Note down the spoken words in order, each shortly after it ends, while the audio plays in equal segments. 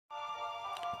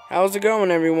How's it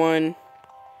going, everyone?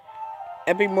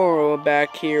 Epic Moral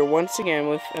back here once again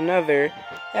with another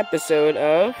episode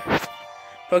of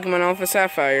Pokemon Alpha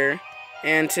Sapphire.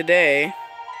 And today,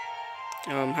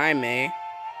 hi May.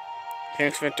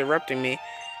 Thanks for interrupting me.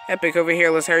 Epic, over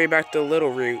here, let's hurry back to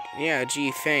Little Route. Yeah,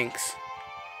 gee, thanks.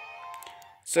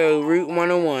 So, Route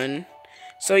 101.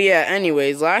 So yeah,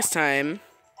 anyways, last time,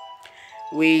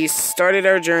 we started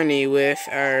our journey with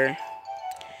our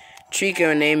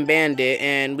Trico named Bandit,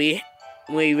 and we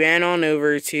ran on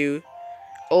over to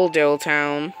Oldale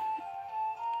town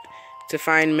to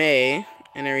find May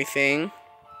and everything,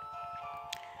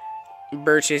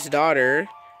 Birch's daughter,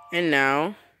 and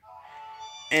now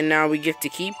we get to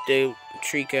keep the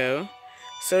Trico.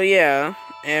 So yeah,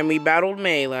 and we battled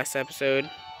May last episode.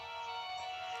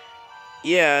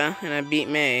 Yeah, and I beat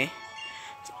May.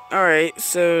 Alright,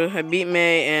 so I beat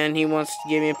May, and he wants to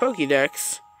give me a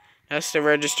Pokédex. That's to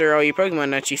register all your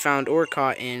Pokemon that you found or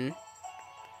caught in.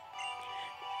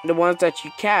 The ones that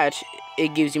you catch,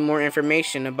 it gives you more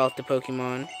information about the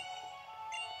Pokemon.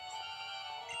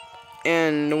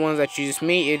 And the ones that you just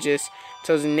meet, it just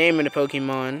tells the name of the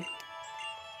Pokemon.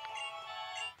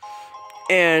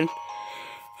 And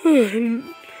the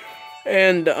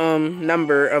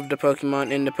number of the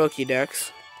Pokemon in the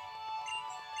Pokédex.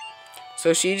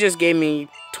 So she just gave me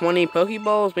 20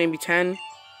 Pokeballs, maybe 10.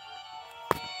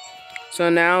 So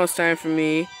now it's time for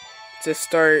me to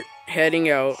start heading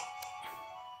out.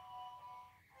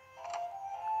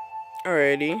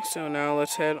 Alrighty, so now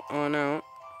let's head on out.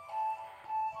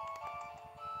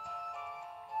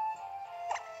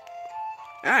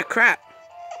 Ah, crap!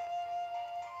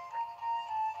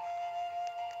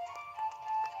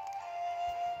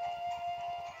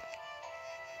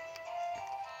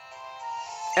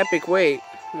 Epic, wait.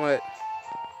 What?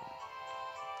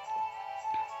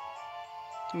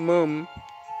 Mum.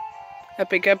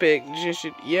 Epic.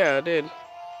 Yeah, I did.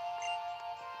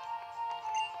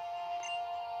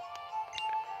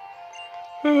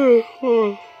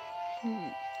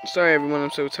 Sorry, everyone,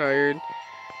 I'm so tired.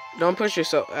 Don't push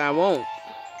yourself. I won't.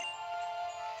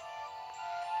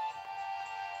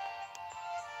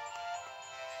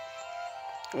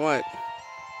 What?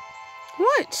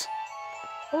 What?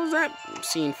 What was that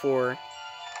scene for?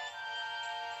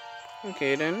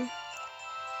 Okay, then.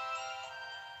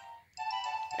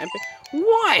 Epic.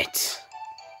 What?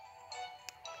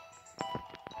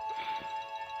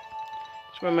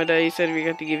 That's what my daddy said we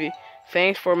got to give you.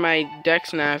 Thanks for my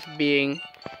Dexnav being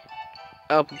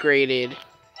upgraded.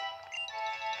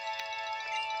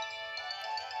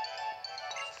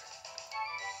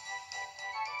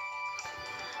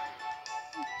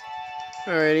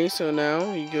 Alrighty, so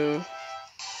now we go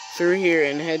through here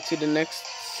and head to the next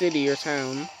city or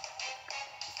town.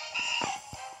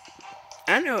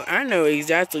 I know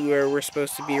exactly where we're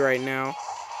supposed to be right now,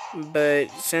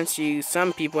 but since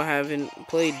some people haven't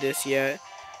played this yet,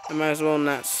 I might as well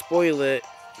not spoil it.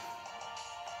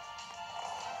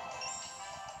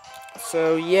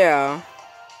 So yeah,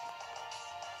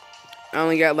 I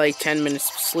only got like 10 minutes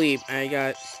of sleep.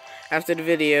 After the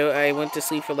video, I went to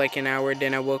sleep for like an hour,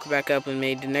 then I woke back up and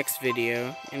made the next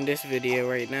video, in this video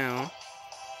right now.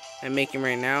 I'm making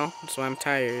right now, so I'm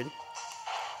tired.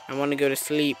 I want to go to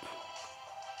sleep.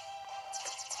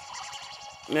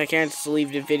 I can't just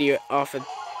leave the video off at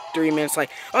 3 minutes like,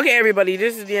 okay everybody,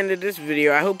 this is the end of this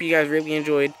video. I hope you guys really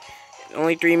enjoyed.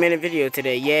 Only 3-minute video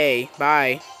today. Yay.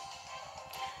 Bye.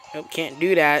 Nope, can't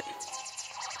do that.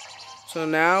 So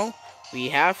now, we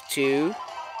have to.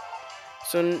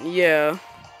 So, yeah.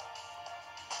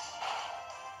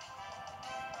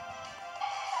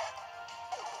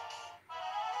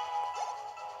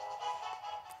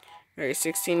 Alright,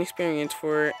 16 experience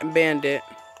for Bandit.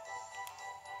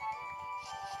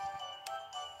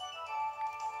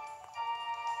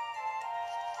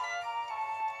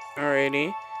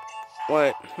 Alrighty.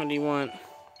 What? What do you want?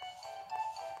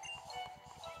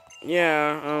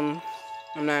 Yeah,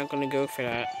 I'm not gonna go for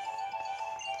that.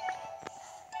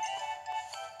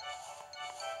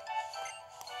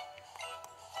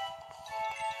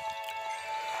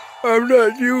 I'm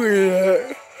not doing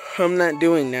that. I'm not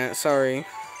doing that, sorry.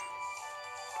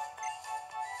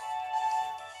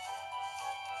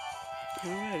 I'm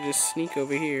gonna just sneak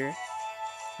over here.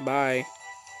 Bye.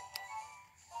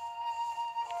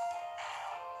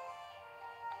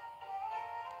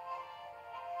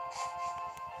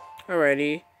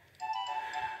 Alrighty.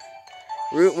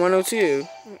 Route 102.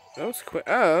 That was quick.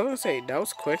 Oh, I was gonna say, that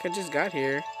was quick. I just got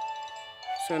here.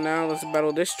 So now let's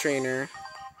battle this trainer. If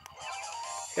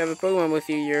you have a Pokemon with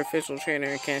you, your official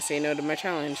trainer can't say no to my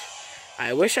challenge.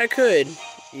 I wish I could,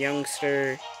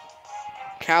 youngster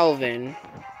Calvin.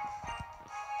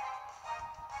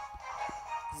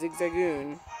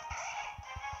 Zigzagoon.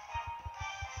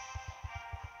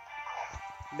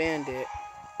 Bandit.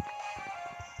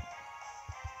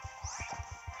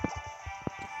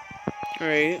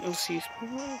 Alright, let's see.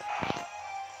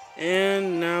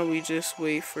 And now we just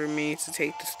wait for me to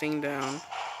take this thing down.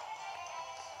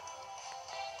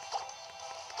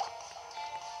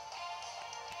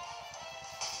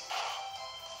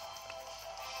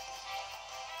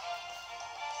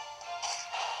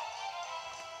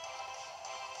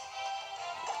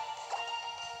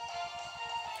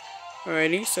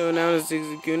 Alrighty, so now the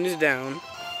Zigzagoon is down.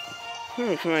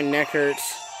 My neck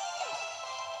hurts.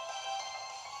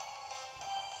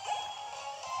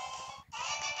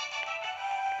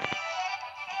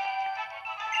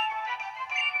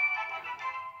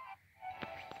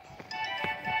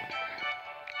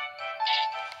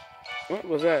 What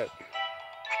was that?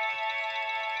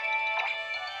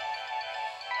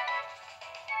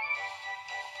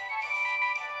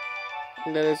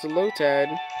 That is a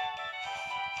Lotad.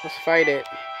 Let's fight it.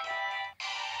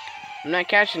 I'm not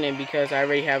catching it because I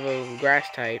already have a grass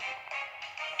type.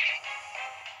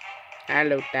 Hi,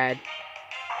 Lotad.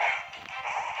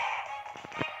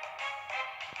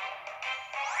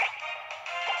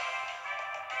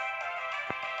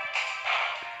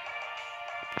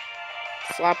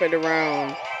 Slap it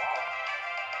around.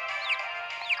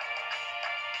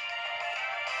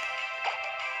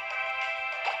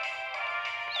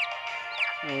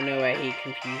 Oh no, I hate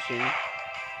confusion.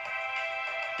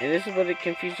 And this is what a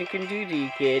confusion can do to you,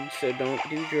 kids, so don't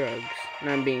do drugs. And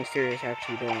I'm being serious,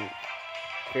 actually don't.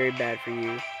 It's very bad for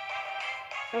you.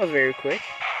 That was very quick.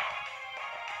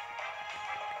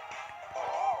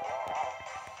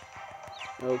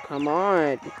 Oh, come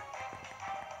on.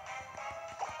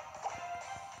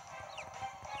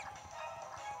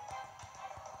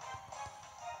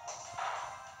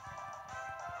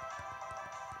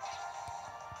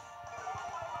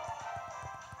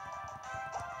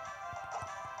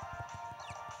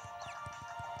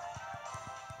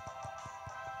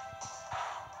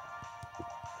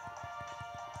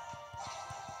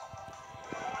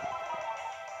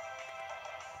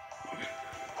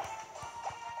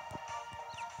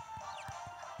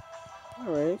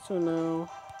 Alright, so now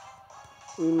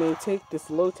we may take this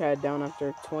Lotad down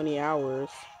after 20 hours.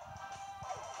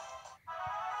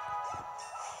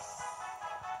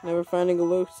 Never fighting a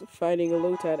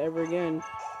Lotad ever again.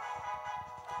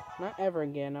 Not ever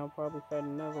again, I'll probably fight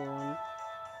another one.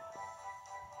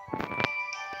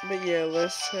 But yeah,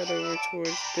 let's head over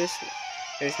towards this.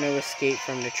 There's no escape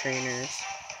from the trainers.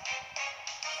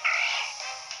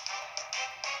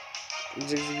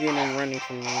 Zigzagoon, I'm running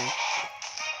from you.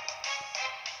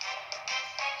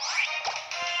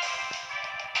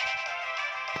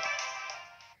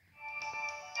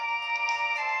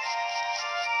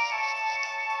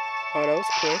 Oh, that was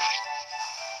quick.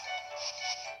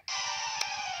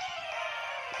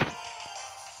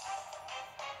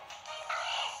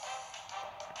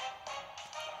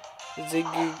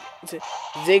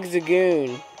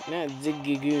 Zigzagoon, not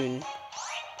Zigzagoon.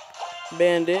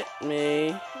 Bandit,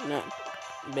 not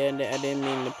Bandit, I didn't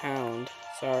mean to pound.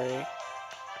 Sorry.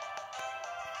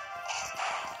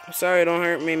 I'm sorry, don't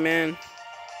hurt me, man.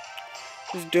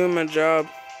 Just doing my job.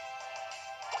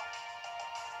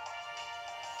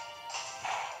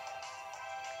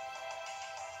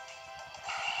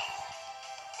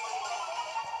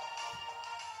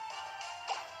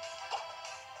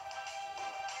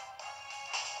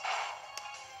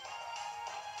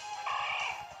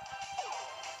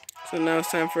 So now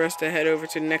it's time for us to head over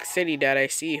to the next city that I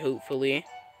see, hopefully.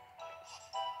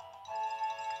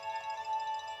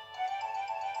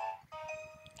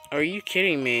 Are you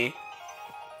kidding me?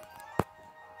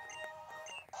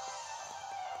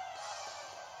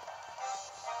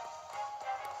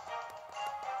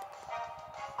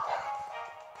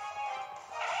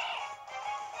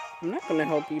 I'm not gonna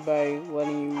help you by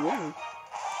letting you win.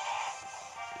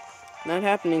 Not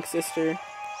happening, sister.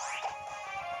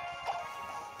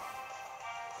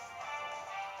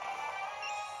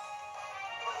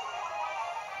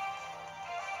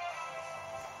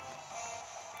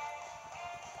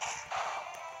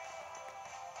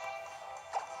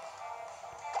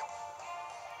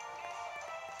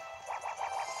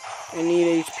 I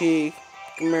need HP.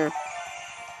 Come here.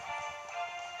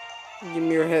 Give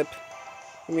me your hip.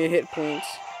 Give me your hit points.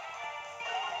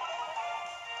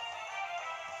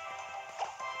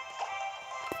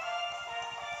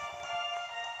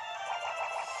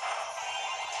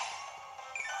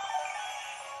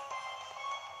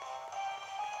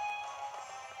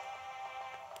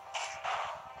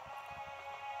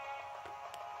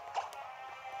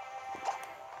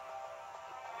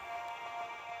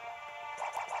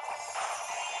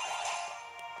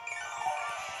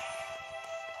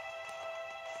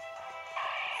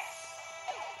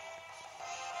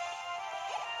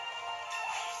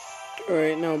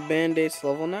 Alright, now Band-Aid's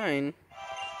level 9.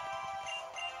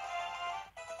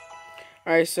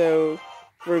 Alright, so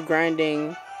for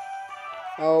grinding,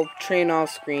 I'll train off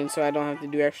screen so I don't have to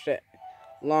do extra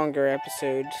longer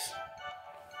episodes.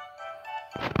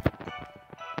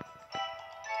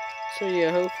 So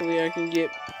yeah, hopefully I can get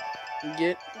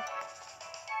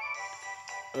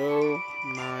oh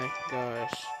my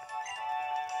gosh.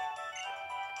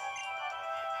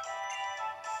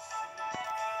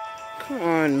 Come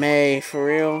on, May, for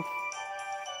real.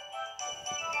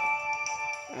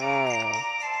 Oh.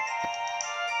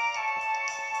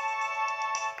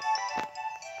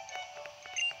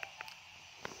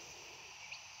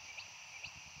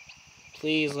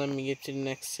 Please let me get to the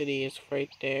next city. It's right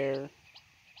there.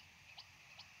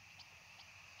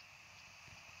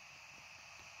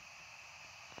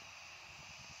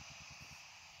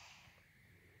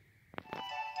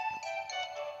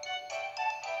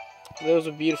 Those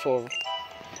are beautiful.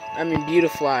 I mean,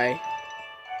 beautifly.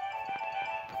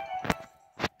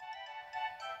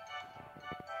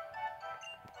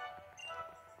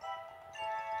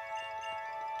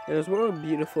 Those were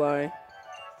beautifly.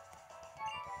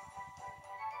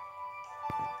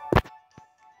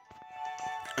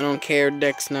 I don't care,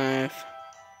 Dex Knife.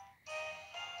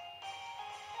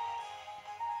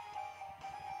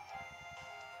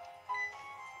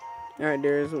 Alright,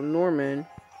 there's Norman.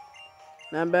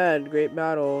 Not bad, great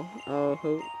battle. I'll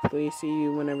hopefully see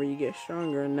you whenever you get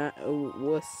stronger, not a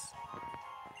wuss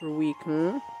or weak,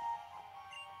 huh?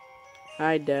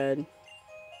 Hi, Dad.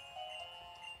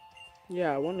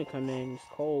 Yeah, I want to come in, it's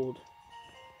cold.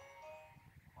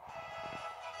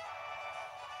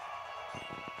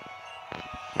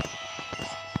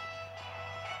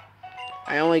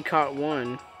 I only caught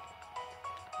one.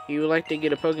 You would like to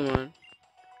get a Pokemon?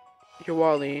 Your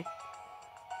Wally.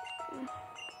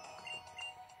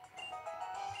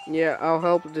 Yeah, I'll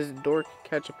help this dork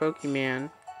catch a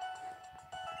Pokemon.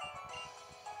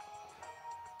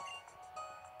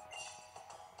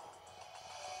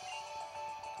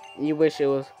 You wish it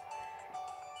was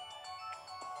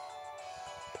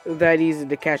that easy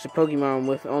to catch a Pokemon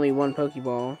with only one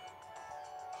Pokeball.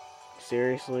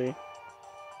 Seriously.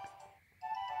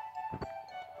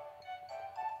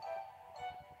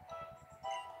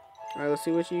 Alright, let's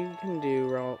see what you can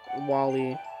do,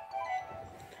 Wally.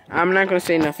 I'm not gonna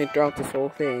say nothing throughout this whole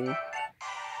thing.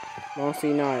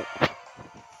 Mostly not.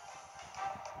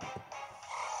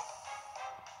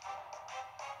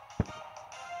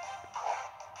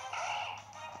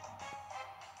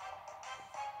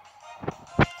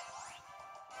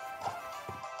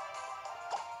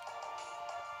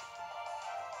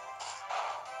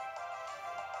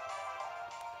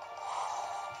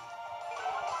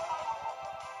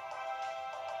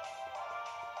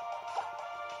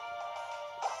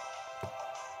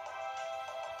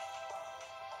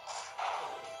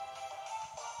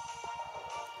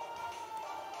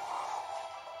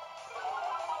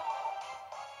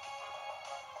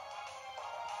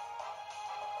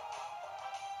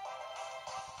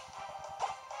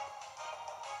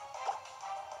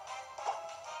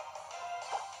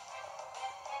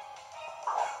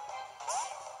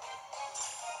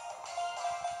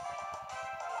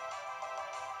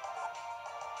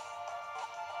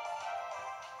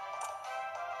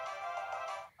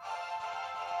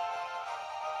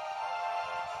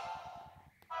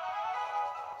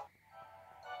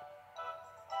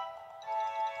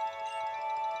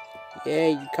 Yeah,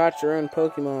 you caught your own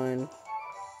Pokemon.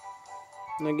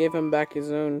 And I gave him back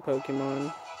his own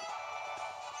Pokemon.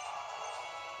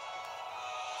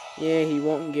 Yeah, he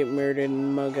won't get murdered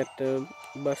and mug at the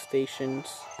bus stations.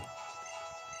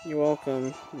 You're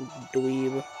welcome,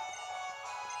 dweeb.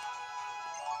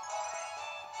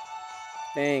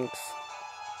 Thanks.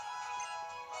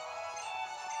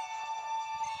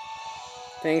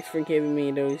 Thanks for giving me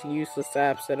those useless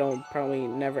apps that I'll probably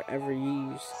never ever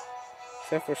use.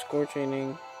 Except for score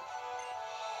training.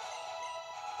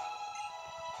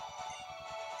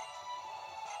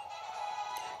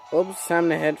 Well, it's time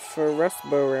to head for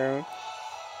Rustboro.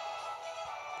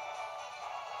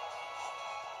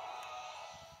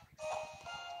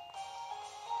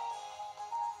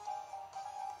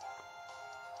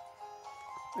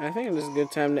 I think this is a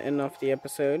good time to end off the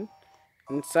episode.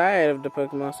 Inside of the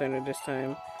Pokemon Center this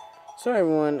time. So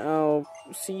everyone, I'll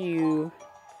see you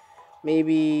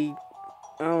maybe,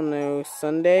 I don't know,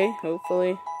 Sunday,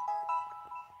 hopefully,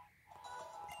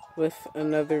 with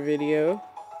another video.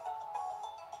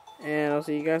 And I'll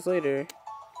see you guys later.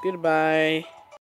 Goodbye.